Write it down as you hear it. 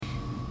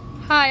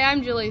Hi,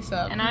 I'm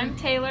Jaleesa. And I'm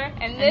Taylor.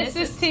 And this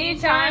is Tea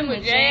Time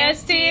with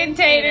JST and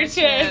Tater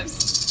Chips.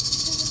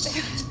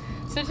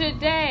 So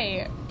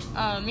today,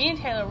 me and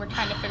Taylor were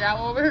trying to figure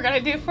out what we were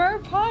going to do for our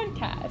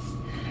podcast.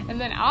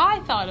 And then I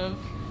thought of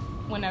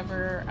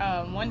whenever,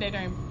 one day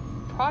during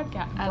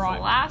broadcasting,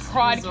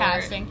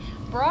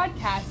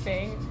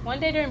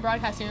 one day during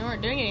broadcasting, we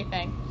weren't doing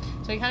anything.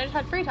 So we kind of just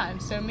had free time.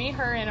 So me,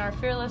 her, and our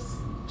fearless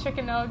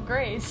chicken dog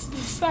Grace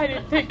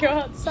decided to go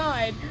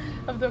outside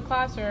of the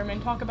classroom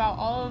and talk about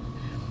all of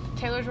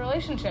Taylor's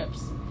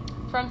relationships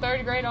from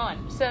 3rd grade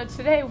on. So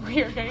today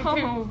we are going to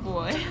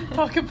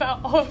talk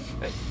about all of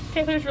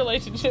Taylor's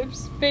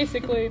relationships,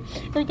 basically,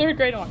 from 3rd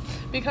grade on.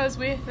 Because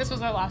this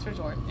was our last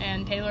resort,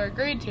 and Taylor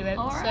agreed to it.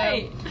 All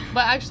right.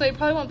 But actually, it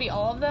probably won't be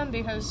all of them,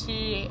 because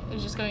she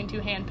is just going to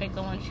handpick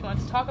the ones she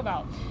wants to talk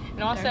about.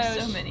 And also,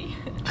 there's so many.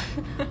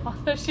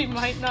 Also, she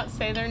might not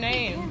say their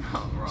name.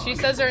 She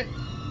says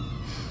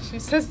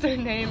their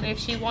name if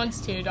she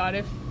wants to, not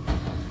if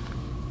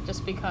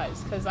just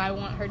because I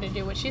want her to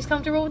do what she's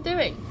comfortable with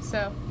doing.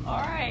 So, all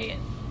right.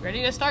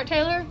 Ready to start,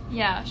 Taylor?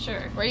 Yeah,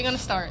 sure. Where are you going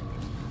to start?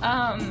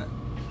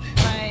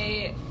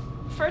 My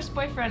first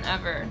boyfriend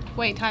ever.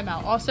 Wait, time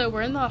out. Also,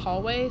 we're in the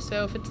hallway,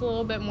 so if it's a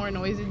little bit more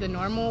noisy than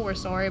normal, we're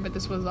sorry, but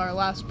this was our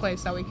last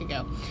place that we could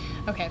go.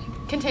 Okay,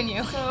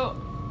 continue. So,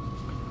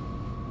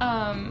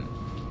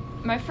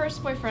 my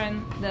first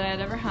boyfriend that I'd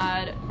ever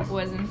had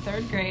was in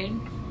 3rd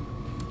grade.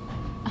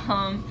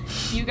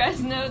 You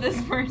guys know this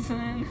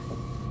person.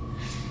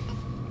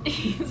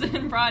 He's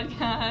in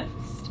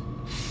broadcast.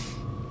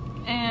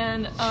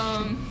 And,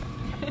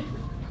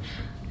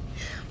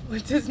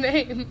 what's his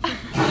name?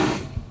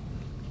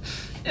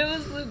 It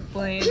was Luke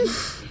Blaine.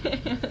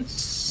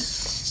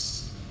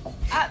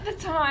 At the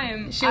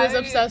time, she was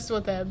obsessed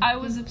with him. I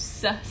was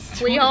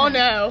obsessed. We all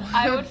know.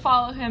 I would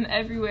follow him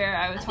everywhere.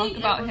 I would talk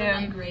about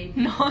him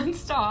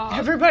nonstop.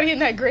 Everybody in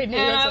that grade knew.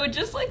 And I would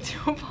just like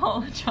to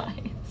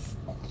apologize.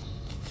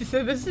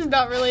 So this is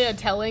not really a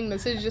telling.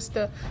 This is just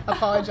a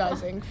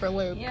apologizing for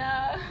Luke.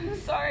 Yeah, I'm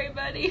sorry,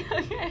 buddy.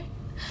 Okay.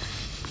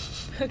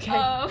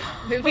 Okay.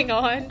 Moving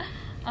on.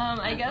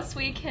 I guess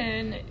we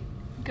can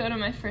go to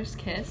my first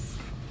kiss.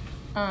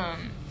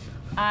 I'm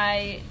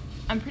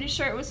pretty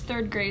sure it was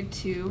 3rd grade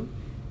too.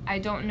 I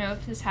don't know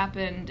if this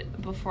happened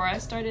before I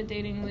started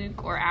dating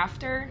Luke or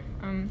after.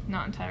 I'm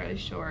not entirely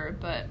sure,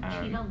 but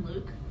cheated on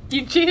Luke?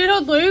 You cheated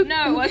on Luke?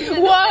 No, it wasn't.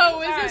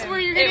 Whoa, is this where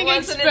you're getting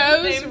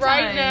exposed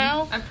right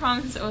now? I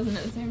promise it wasn't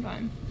at the same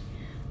time.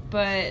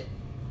 But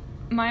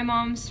my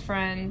mom's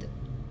friend,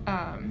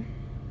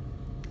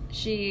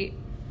 she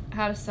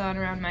had a son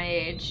around my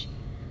age,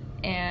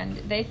 and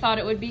they thought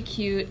it would be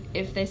cute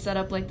if they set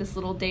up like this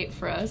little date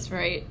for us,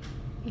 right?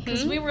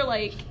 Because we were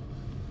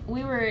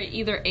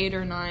either 8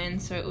 or 9,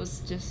 so it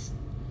was just,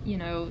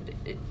 they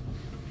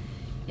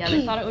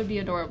thought it would be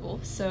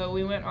adorable. So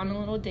we went on a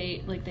little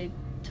date, like they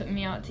took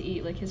me out to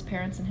eat, like his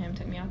parents and him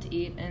took me out to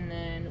eat, and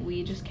then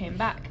we just came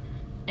back.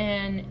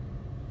 And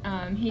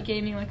he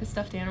gave me like a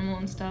stuffed animal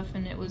and stuff,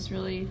 and it was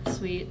really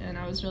sweet, and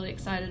I was really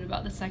excited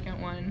about the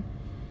second one.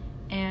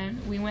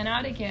 And we went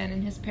out again,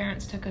 and his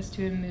parents took us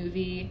to a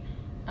movie,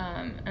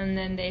 and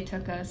then they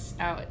took us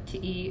out to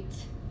eat,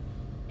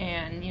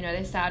 and,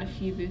 they sat a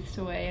few booths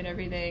away and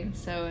everything,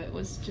 so it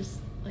was just,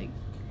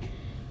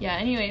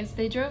 anyways,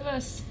 they drove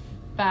us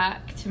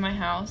back to my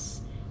house,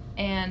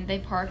 and they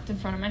parked in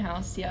front of my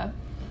house,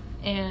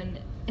 and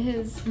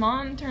his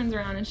mom turns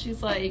around, and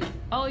she's like,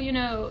 oh,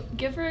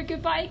 give her a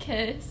goodbye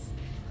kiss.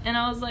 And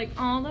I was like,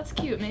 oh, that's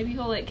cute. Maybe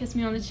he'll, kiss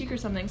me on the cheek or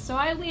something. So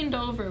I leaned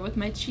over with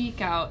my cheek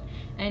out,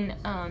 and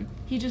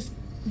he just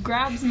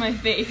grabs my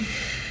face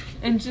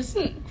and just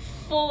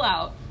full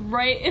out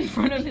right in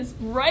front of his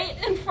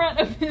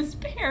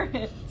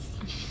parents.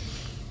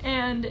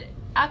 And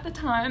at the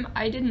time,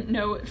 I didn't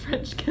know what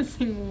French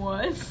kissing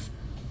was.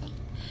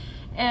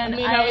 And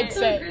I would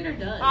say,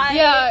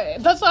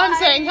 that's what I'm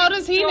saying. How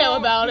does he know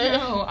about it?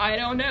 No, I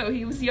don't know.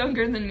 He was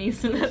younger than me,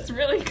 so that's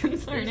really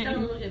concerning. He's got a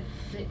little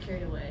bit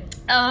carried away.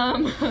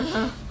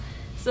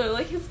 So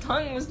his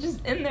tongue was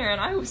just in there, and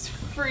I was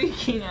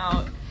freaking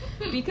out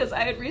because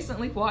I had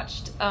recently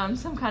watched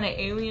some kind of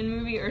alien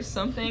movie or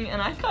something,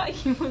 and I thought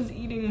he was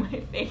eating my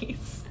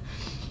face.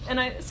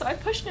 And so I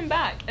pushed him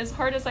back as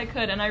hard as I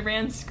could, and I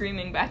ran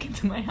screaming back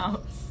into my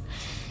house.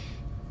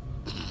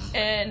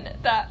 And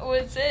that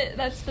was it.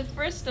 That's the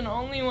first and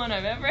only one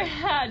I've ever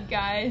had,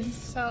 guys.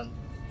 Sounds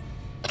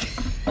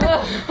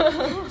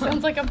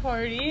like a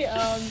party.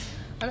 I'm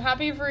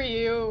happy for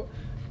you.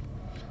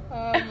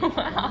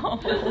 Wow.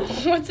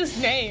 What's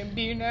his name?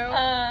 Do you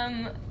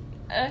know?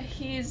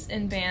 He's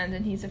in band,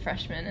 and he's a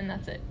freshman, and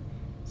that's it.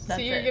 So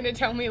you're going to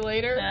tell me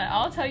later?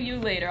 I'll tell you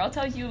later.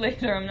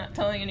 I'm not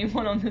telling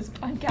anyone on this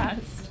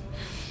podcast.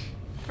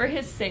 For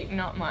his sake,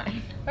 not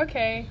mine.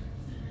 Okay.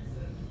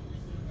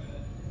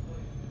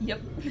 Yep.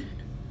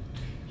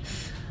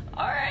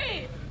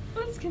 Alright,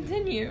 let's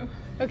continue.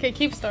 Okay,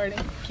 keep starting.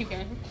 Keep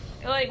going.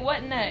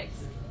 What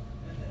next?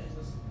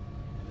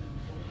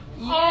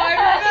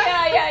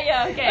 Yeah,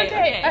 yeah.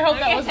 Okay. I hope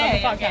that wasn't on the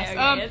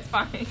podcast. Okay, it's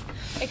fine.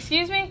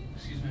 Excuse me?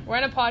 Excuse me. We're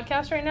in a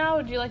podcast right now.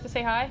 Would you like to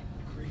say hi?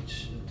 Great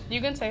shit.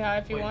 You can say hi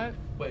if you want.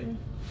 Wait,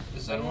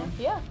 is that one?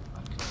 Yeah.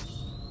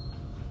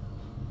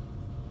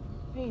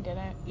 No, you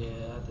didn't. Yeah,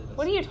 I did.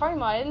 What are you talking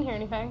about? I didn't hear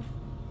anything.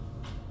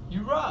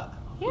 You rock.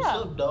 Yeah. What's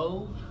up,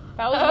 dog?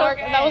 That was Mark.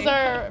 Okay. That was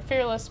our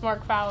fearless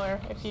Mark Fowler.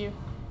 If you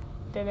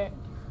didn't.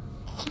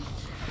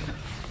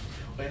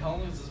 Wait, how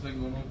long has this been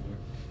going on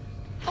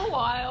for? A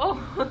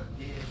while.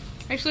 Yeah.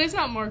 Actually, it's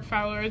not Mark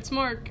Fowler. It's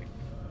Mark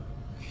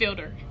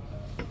Fielder.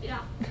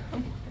 Yeah.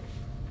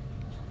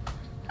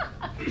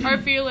 Our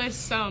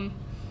fearless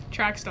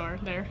track star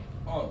there.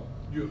 Oh,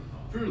 you're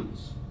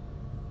fearless.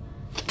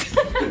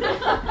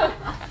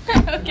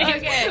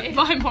 Okay.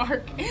 Bye,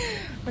 Mark.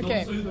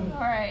 Okay. Don't say that. All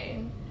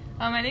right.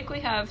 I think we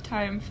have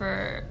time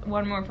for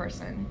one more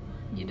person.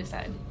 You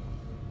decide.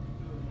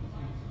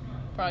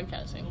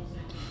 Broadcasting.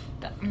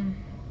 That-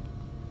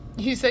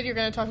 You said you're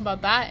going to talk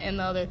about that and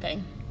the other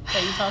thing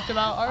that you talked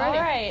about already.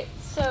 All right.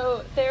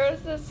 So there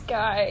was this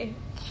guy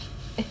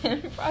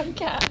in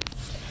broadcast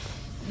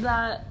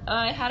that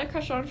I had a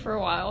crush on for a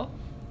while.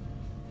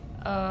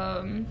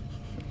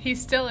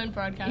 He's still in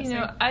broadcasting. You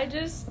know, I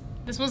just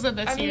This was a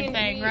this year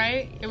thing,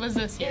 right? It was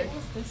this year. It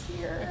was this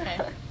year. Okay.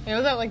 It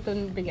was at like the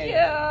beginning.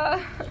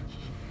 Yeah.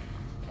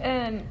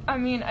 And I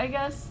mean, I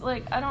guess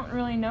like I don't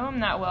really know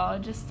him that well. I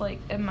just like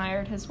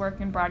admired his work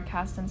in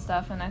broadcast and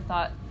stuff, and I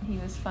thought he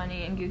was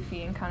funny and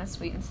goofy and kind of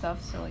sweet and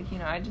stuff. So like, you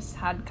know, I just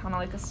had kind of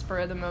like a spur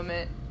of the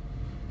moment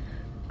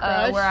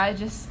Crush? where I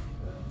just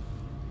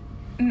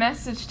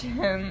messaged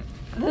him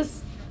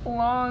this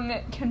long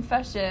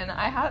confession.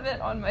 I have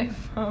it on my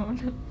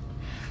phone.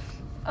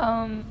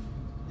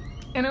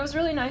 And it was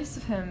really nice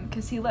of him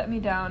because he let me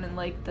down in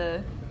like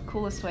the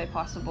coolest way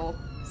possible.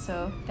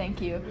 So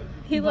thank you.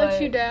 He let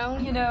But, you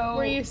down? You know,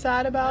 Were you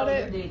sad about Oh,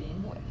 it? you're dating.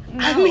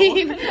 No. I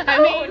mean,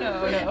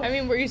 no. I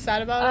mean, were you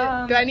sad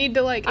about it? Do I need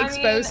to like I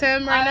expose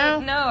mean, him right now?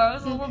 No, I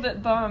was a little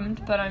bit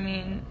bummed, but I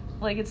mean,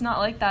 like it's not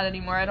like that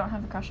anymore. I don't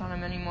have a crush on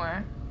him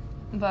anymore.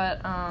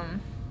 But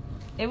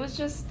it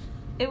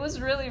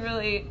was really,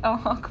 really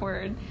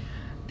awkward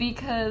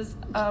because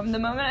the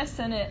moment I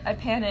sent it, I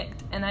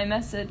panicked and I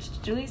messaged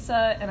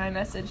Julissa and I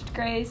messaged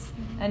Grace,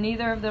 and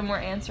neither of them were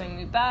answering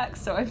me back.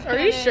 So I panicked. Are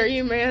you sure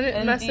you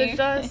and messaged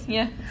us?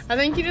 Yes. I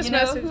think you just You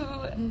know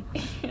messaged.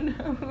 you know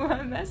who I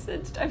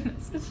messaged? I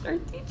messaged our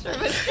teacher,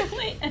 but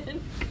only in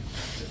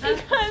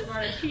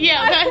because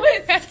Yeah, I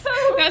was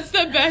that's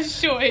the best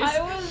choice.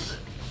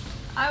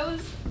 I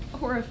was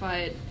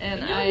horrified, and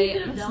You know, I you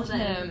could have dealt messaged that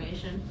him.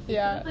 information.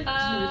 Yeah. Like,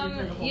 smoothing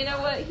for the whole You know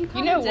what? He You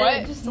kind know of what?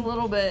 did just a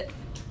little bit.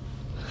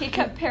 He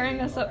kept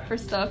pairing us up for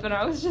stuff, and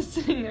I was just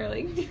sitting there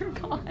like, dear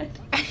God.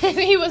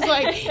 he was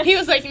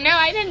like, no,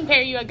 I didn't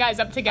pair you guys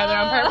up together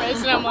on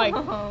purpose, and I'm like,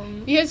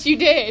 yes, you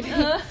did.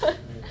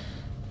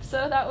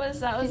 So that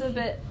was a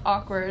bit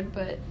awkward,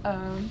 but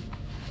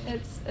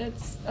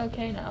it's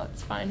okay now.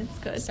 It's fine. It's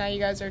good. So now you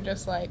guys are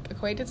just like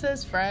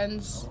acquaintances,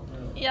 friends.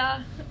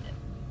 Yeah,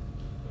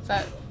 Is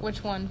that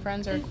which one,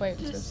 friends or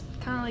acquaintances?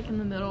 just kind of like in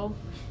the middle.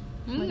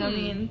 Like I Mm.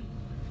 mean,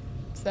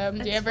 So do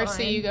you it's ever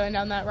see fine. you going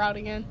down that route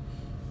again?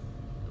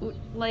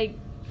 like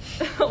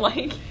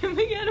like him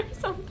again or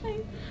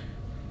something.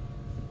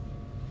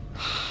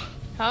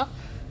 Huh?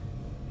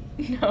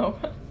 No.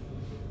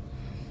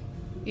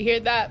 You hear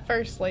that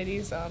first,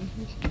 ladies,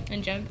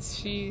 and gents.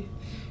 She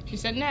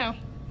said no.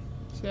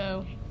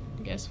 So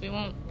I guess we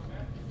won't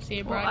see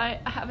a Well, bride.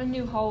 I have a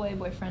new hallway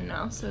boyfriend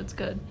now, so it's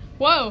good.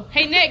 Whoa!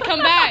 Hey, Nick, come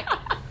back.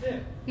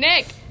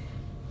 Nick.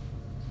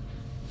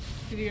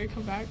 Did you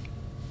come back?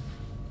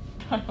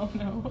 I don't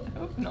know. I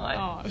hope not.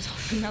 Oh, I was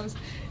hoping that was.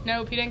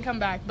 Nope, he didn't come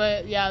back.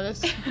 But yeah,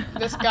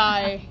 this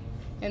guy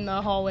in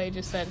the hallway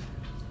just said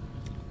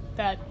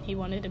that he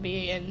wanted to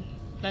be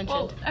mentioned.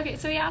 Well, okay,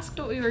 so he asked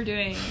what we were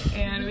doing,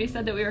 and we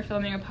said that we were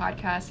filming a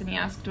podcast, and he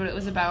asked what it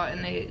was about,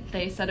 and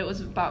they said it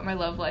was about my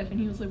love life, and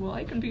he was like, well,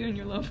 I can be in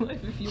your love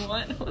life if you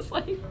want. I was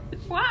like,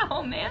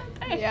 wow, man,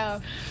 thanks.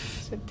 Yeah.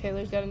 So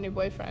Taylor's got a new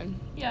boyfriend.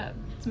 Yeah,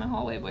 it's my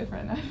hallway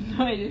boyfriend. I have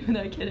no idea who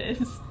that kid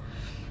is.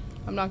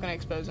 I'm not gonna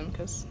expose him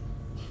because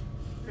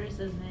Grace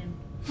his name.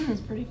 It's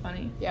pretty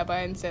funny. yeah, but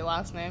I didn't say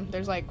last name.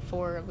 There's like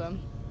 4 of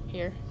them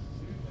here.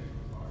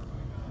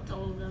 It's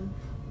all of them.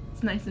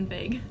 It's nice and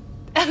vague.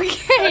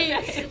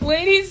 Okay,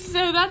 ladies.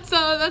 So that's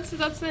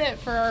it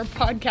for our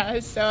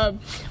podcast.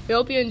 We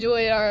hope you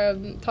enjoyed our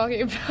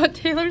talking about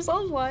Taylor's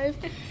love life.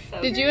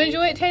 So Did you great.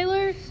 enjoy it,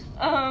 Taylor?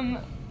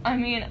 I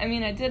mean,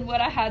 I did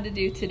what I had to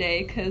do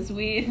today because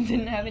we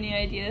didn't have any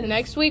ideas.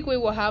 Next week we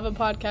will have a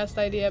podcast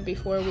idea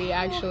before we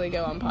actually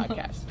go on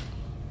podcast.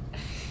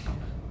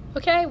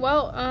 Okay,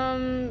 well,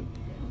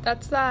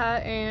 that's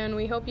that, and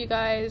we hope you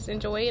guys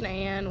enjoyed,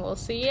 and we'll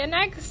see you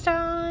next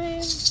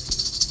time.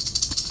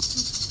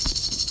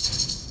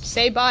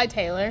 Say bye,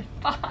 Taylor.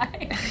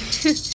 Bye.